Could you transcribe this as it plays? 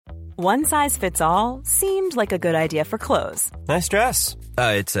One size fits all seemed like a good idea for clothes. Nice dress.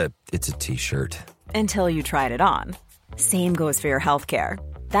 It's a t-shirt. Until you tried it on. Same goes for your healthcare.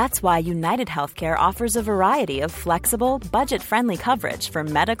 That's why United Healthcare offers a variety of flexible, budget-friendly coverage for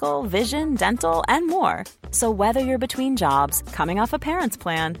medical, vision, dental, and more. So whether you're between jobs, coming off a parent's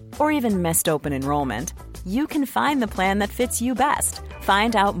plan, or even missed open enrollment, you can find the plan that fits you best.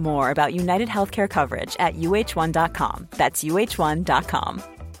 Find out more about United Healthcare coverage at uh1.com. That's uh1.com.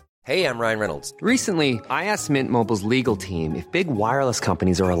 Hey, I'm Ryan Reynolds. Recently, I asked Mint Mobile's legal team if big wireless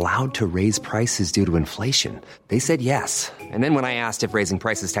companies are allowed to raise prices due to inflation. They said yes. And then when I asked if raising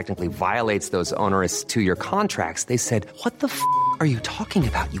prices technically violates those onerous two-year contracts, they said, "What the f*** are you talking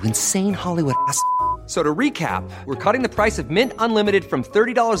about, you insane Hollywood ass f- So to recap, we're cutting the price of Mint Unlimited from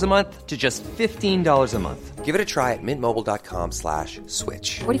 $30 a month to just $15 a month. Give it a try at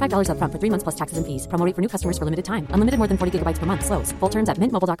mintmobile.com/switch. $45 up front for 3 months plus taxes and fees. Promo rate for new customers for limited time. Unlimited more than 40 gigabytes per month. Slows full terms at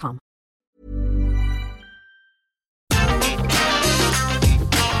mintmobile.com.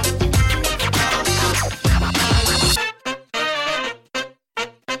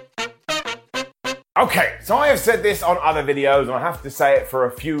 Okay, so I have said this on other videos and I have to say it for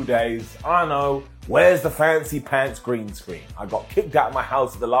a few days. I know, where's the fancy pants green screen? I got kicked out of my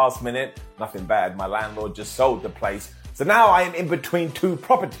house at the last minute. Nothing bad, my landlord just sold the place. So now I am in between two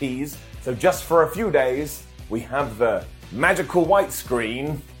properties. So just for a few days, we have the magical white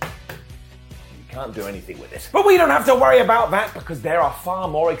screen. You can't do anything with it. But we don't have to worry about that because there are far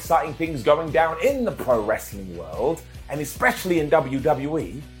more exciting things going down in the pro wrestling world, and especially in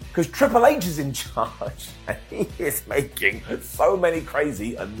WWE. Because Triple H is in charge and he is making so many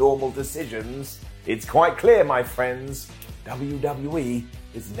crazy and normal decisions. It's quite clear, my friends, WWE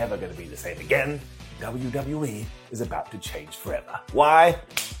is never going to be the same again. WWE is about to change forever. Why?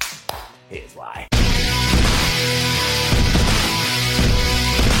 Here's why.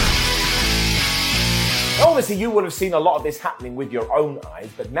 Obviously, you would have seen a lot of this happening with your own eyes,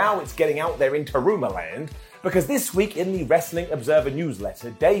 but now it's getting out there into rumor land. Because this week in the Wrestling Observer newsletter,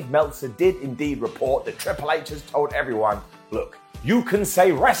 Dave Meltzer did indeed report that Triple H has told everyone, look, you can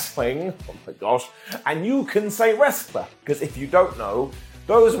say wrestling, oh my gosh, and you can say wrestler. Because if you don't know,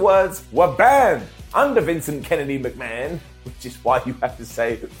 those words were banned under Vincent Kennedy McMahon, which is why you had to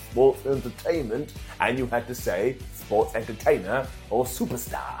say sports entertainment and you had to say sports entertainer or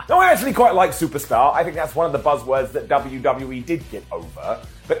superstar. Now, I actually quite like superstar. I think that's one of the buzzwords that WWE did get over.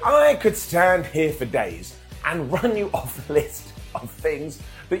 But I could stand here for days and run you off the list of things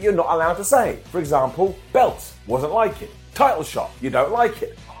that you're not allowed to say. For example, belts, wasn't like it. Title shot, you don't like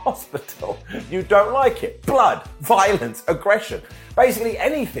it. Hospital, you don't like it. Blood, violence, aggression. Basically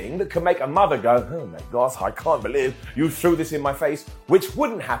anything that can make a mother go, oh my gosh, I can't believe you threw this in my face, which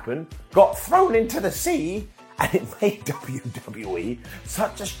wouldn't happen, got thrown into the sea, and it made WWE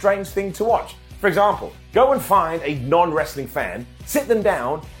such a strange thing to watch. For example, go and find a non-wrestling fan, sit them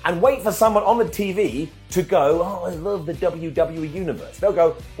down, and wait for someone on the TV to go, oh, I love the WWE universe. They'll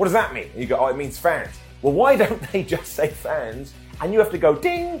go, what does that mean? And you go, oh, it means fans. Well, why don't they just say fans? And you have to go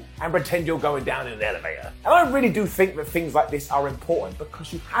ding and pretend you're going down in an elevator. And I really do think that things like this are important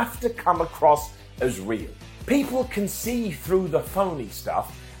because you have to come across as real. People can see through the phony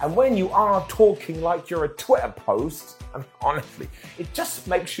stuff. And when you are talking like you're a Twitter post, I mean, honestly, it just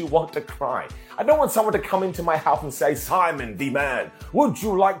makes you want to cry. I don't want someone to come into my house and say, Simon, the man, would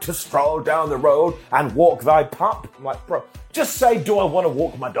you like to stroll down the road and walk thy pup? I'm like, bro, just say, do I want to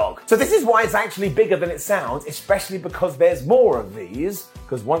walk my dog? So this is why it's actually bigger than it sounds, especially because there's more of these.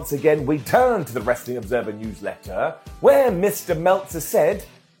 Because once again, we turn to the Wrestling Observer newsletter, where Mr. Meltzer said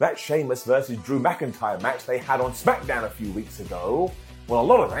that Sheamus versus Drew McIntyre match they had on SmackDown a few weeks ago, well, a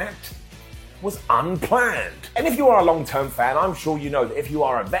lot of that was unplanned. And if you are a long-term fan, I'm sure you know that if you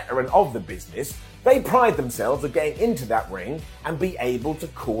are a veteran of the business, they pride themselves on getting into that ring and be able to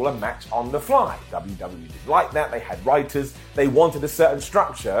call a match on the fly. WWE didn't like that. They had writers. They wanted a certain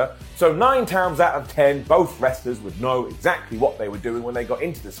structure. So 9 times out of 10, both wrestlers would know exactly what they were doing when they got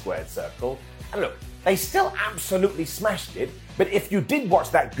into the squared circle. And look, they still absolutely smashed it, but if you did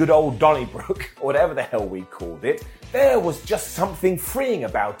watch that good old Donnybrook, or whatever the hell we called it, there was just something freeing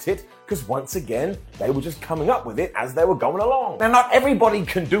about it, because once again, they were just coming up with it as they were going along. Now, not everybody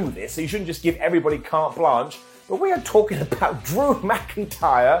can do this, so you shouldn't just give everybody carte blanche, but we are talking about Drew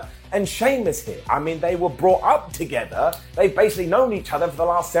McIntyre and Sheamus here. I mean, they were brought up together. They've basically known each other for the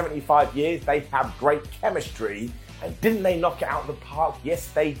last 75 years. They have great chemistry. And didn't they knock it out of the park? Yes,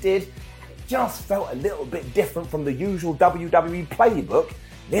 they did. It just felt a little bit different from the usual WWE playbook.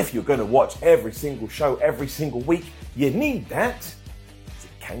 And if you're going to watch every single show every single week, you need that. It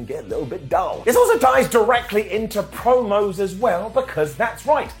can get a little bit dull. This also ties directly into promos as well, because that's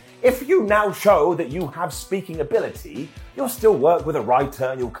right. If you now show that you have speaking ability, you'll still work with a writer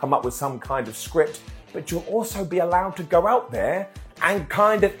and you'll come up with some kind of script, but you'll also be allowed to go out there and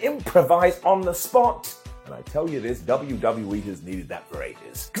kind of improvise on the spot. And I tell you this, WWE has needed that for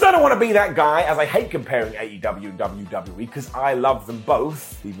ages. Because I don't want to be that guy, as I hate comparing AEW and WWE, because I love them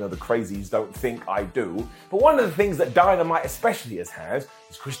both, even though the crazies don't think I do. But one of the things that Dynamite especially has had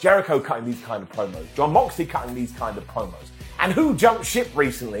is Chris Jericho cutting these kind of promos, Jon Moxley cutting these kind of promos. And who jumped ship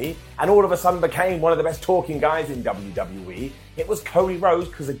recently and all of a sudden became one of the best talking guys in WWE? It was Cody Rhodes,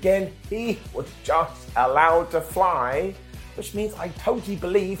 because again, he was just allowed to fly, which means I totally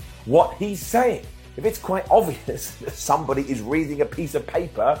believe what he's saying. If it's quite obvious that somebody is reading a piece of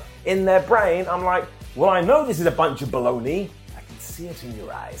paper in their brain, I'm like, well, I know this is a bunch of baloney. I can see it in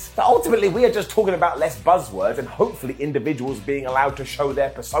your eyes. But ultimately, we are just talking about less buzzwords and hopefully individuals being allowed to show their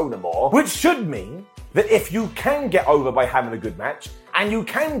persona more, which should mean that if you can get over by having a good match, and you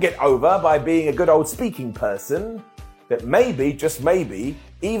can get over by being a good old speaking person, that maybe, just maybe,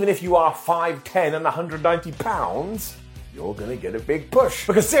 even if you are 5'10" and 190 pounds, you're going to get a big push.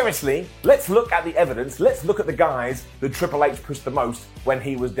 Because seriously, let's look at the evidence. Let's look at the guys that Triple H pushed the most when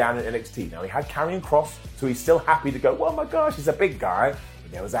he was down in NXT. Now, he had Karrion Kross, so he's still happy to go, oh my gosh, he's a big guy.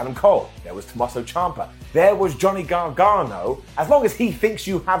 But there was Adam Cole. There was Tommaso Ciampa. There was Johnny Gargano. As long as he thinks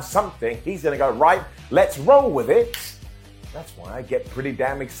you have something, he's going to go, right, let's roll with it. That's why I get pretty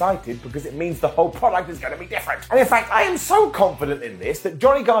damn excited, because it means the whole product is going to be different. And in fact, I am so confident in this that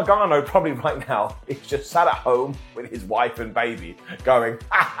Johnny Gargano probably right now is just sat at home with his wife and baby going,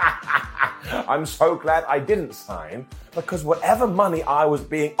 I'm so glad I didn't sign, because whatever money I was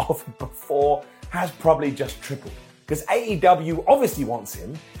being offered before has probably just tripled. Because AEW obviously wants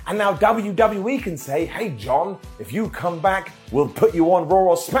him, and now WWE can say, hey John, if you come back, we'll put you on Raw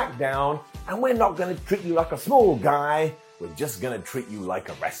or SmackDown, and we're not going to treat you like a small guy. We're just going to treat you like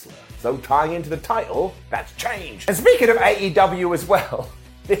a wrestler. So tying into the title, that's changed. And speaking of AEW as well,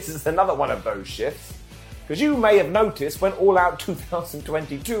 this is another one of those shifts. Because you may have noticed when All Out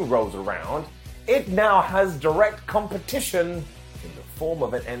 2022 rolls around, it now has direct competition in the form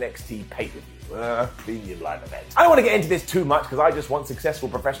of an NXT pay-per-view. Premium live event. I don't want to get into this too much because I just want successful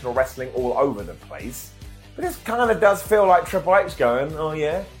professional wrestling all over the place. But this kind of does feel like Triple H going, oh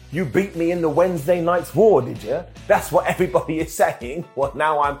yeah? You beat me in the Wednesday Night's War, did you? That's what everybody is saying. Well,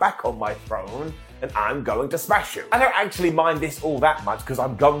 now I'm back on my throne and I'm going to smash you. I don't actually mind this all that much because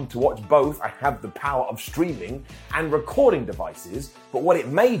I'm going to watch both. I have the power of streaming and recording devices. But what it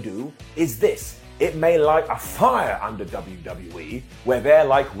may do is this. It may light a fire under WWE where they're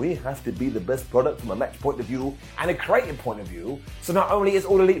like, we have to be the best product from a match point of view and a creative point of view. So not only is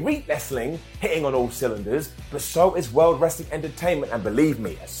All Elite Wrestling hitting on all cylinders, but so is World Wrestling Entertainment. And believe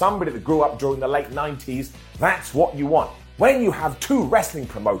me, as somebody that grew up during the late 90s, that's what you want. When you have two wrestling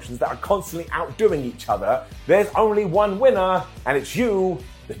promotions that are constantly outdoing each other, there's only one winner, and it's you,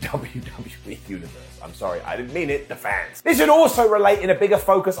 the WWE Universe. I'm sorry, I didn't mean it, the fans. This should also relate in a bigger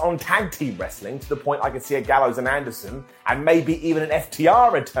focus on tag team wrestling, to the point I could see a Gallows and Anderson, and maybe even an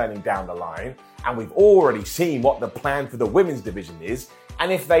FTR returning down the line. And we've already seen what the plan for the women's division is.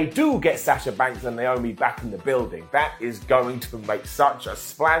 And if they do get Sasha Banks and Naomi back in the building, that is going to make such a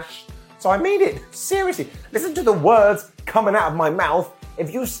splash. So I mean it, seriously. Listen to the words coming out of my mouth.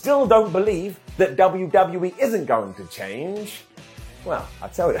 If you still don't believe that WWE isn't going to change, well, I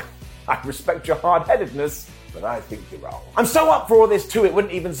tell you, I respect your hard-headedness, but I think you're wrong. I'm so up for all this too, it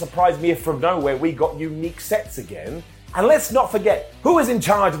wouldn't even surprise me if from nowhere we got unique sets again. And let's not forget, who is in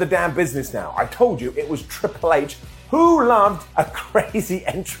charge of the damn business now? I told you it was Triple H. Who loved a crazy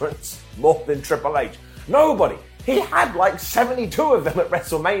entrance more than Triple H? Nobody. He had like 72 of them at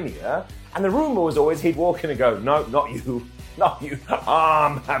WrestleMania, and the rumor was always he'd walk in and go, no, not you. Not you.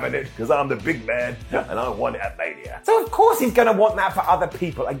 I'm having it because I'm the big man and I want it at Mania. So of course he's going to want that for other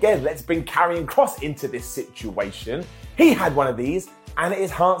people. Again, let's bring Karrion Kross into this situation. He had one of these and it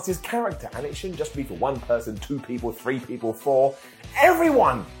enhanced his character. And it shouldn't just be for one person, two people, three people, four.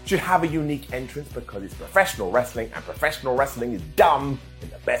 Everyone should have a unique entrance because it's professional wrestling, and professional wrestling is done in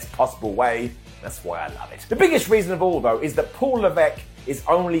the best possible way. That's why I love it. The biggest reason of all, though, is that Paul Levesque is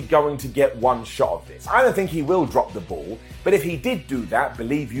only going to get one shot of this. I don't think he will drop the ball, but if he did do that,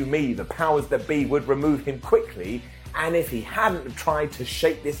 believe you me, the powers that be would remove him quickly, and if he hadn't tried to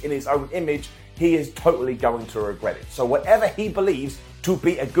shape this in his own image, he is totally going to regret it. So whatever he believes to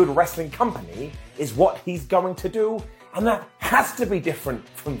be a good wrestling company is what he's going to do, and that has to be different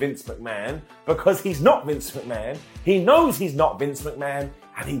from Vince McMahon, because he's not Vince McMahon, he knows he's not Vince McMahon,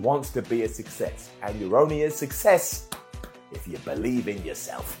 and he wants to be a success. And you're only a success if you believe in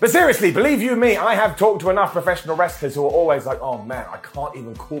yourself. But seriously, believe you me, I have talked to enough professional wrestlers who are always like, oh man, I can't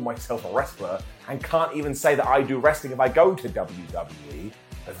even call myself a wrestler and can't even say that I do wrestling if I go to WWE.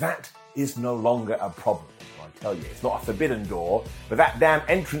 But that is no longer a problem. I tell you, it's not a forbidden door, but that damn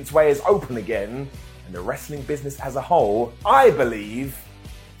entranceway is open again, and the wrestling business as a whole, I believe,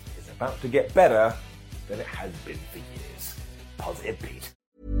 is about to get better than it has been for years. Positive Pete.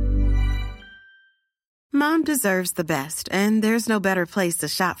 Mom deserves the best, and there's no better place to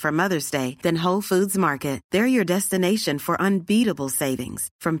shop for Mother's Day than Whole Foods Market. They're your destination for unbeatable savings,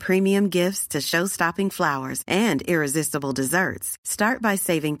 from premium gifts to show-stopping flowers and irresistible desserts. Start by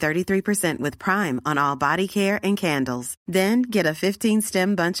saving 33% with Prime on all body care and candles. Then get a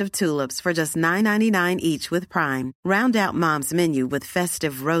 15-stem bunch of tulips for just $9.99 each with Prime. Round out Mom's menu with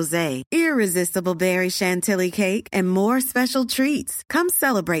festive rosé, irresistible berry chantilly cake, and more special treats. Come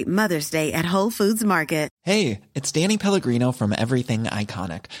celebrate Mother's Day at Whole Foods Market. Hey, it's Danny Pellegrino from Everything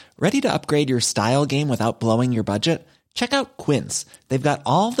Iconic. Ready to upgrade your style game without blowing your budget? Check out Quince. They've got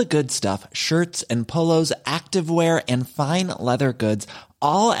all the good stuff, shirts and polos, activewear, and fine leather goods,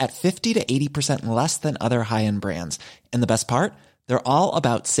 all at 50 to 80% less than other high-end brands. And the best part? They're all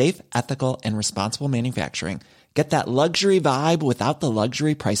about safe, ethical, and responsible manufacturing. Get that luxury vibe without the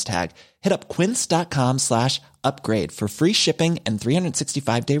luxury price tag. Hit up quince.com/upgrade for free shipping and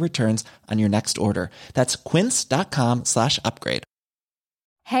 365-day returns on your next order. That's quince.com/upgrade.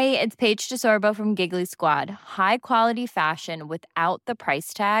 Hey, it's Paige DeSorbo from Giggly Squad. High quality fashion without the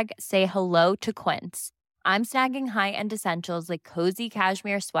price tag. Say hello to Quince. I'm snagging high-end essentials like cozy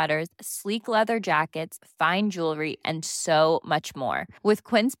cashmere sweaters, sleek leather jackets, fine jewelry, and so much more. With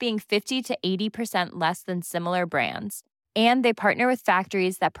Quince being 50 to 80% less than similar brands. And they partner with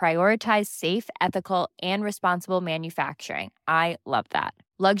factories that prioritize safe, ethical, and responsible manufacturing. I love that.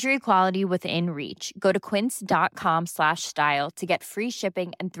 Luxury quality within reach. Go to quince.com/style to get free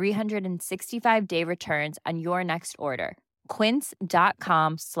shipping and 365-day returns on your next order.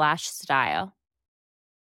 Quince.com/style.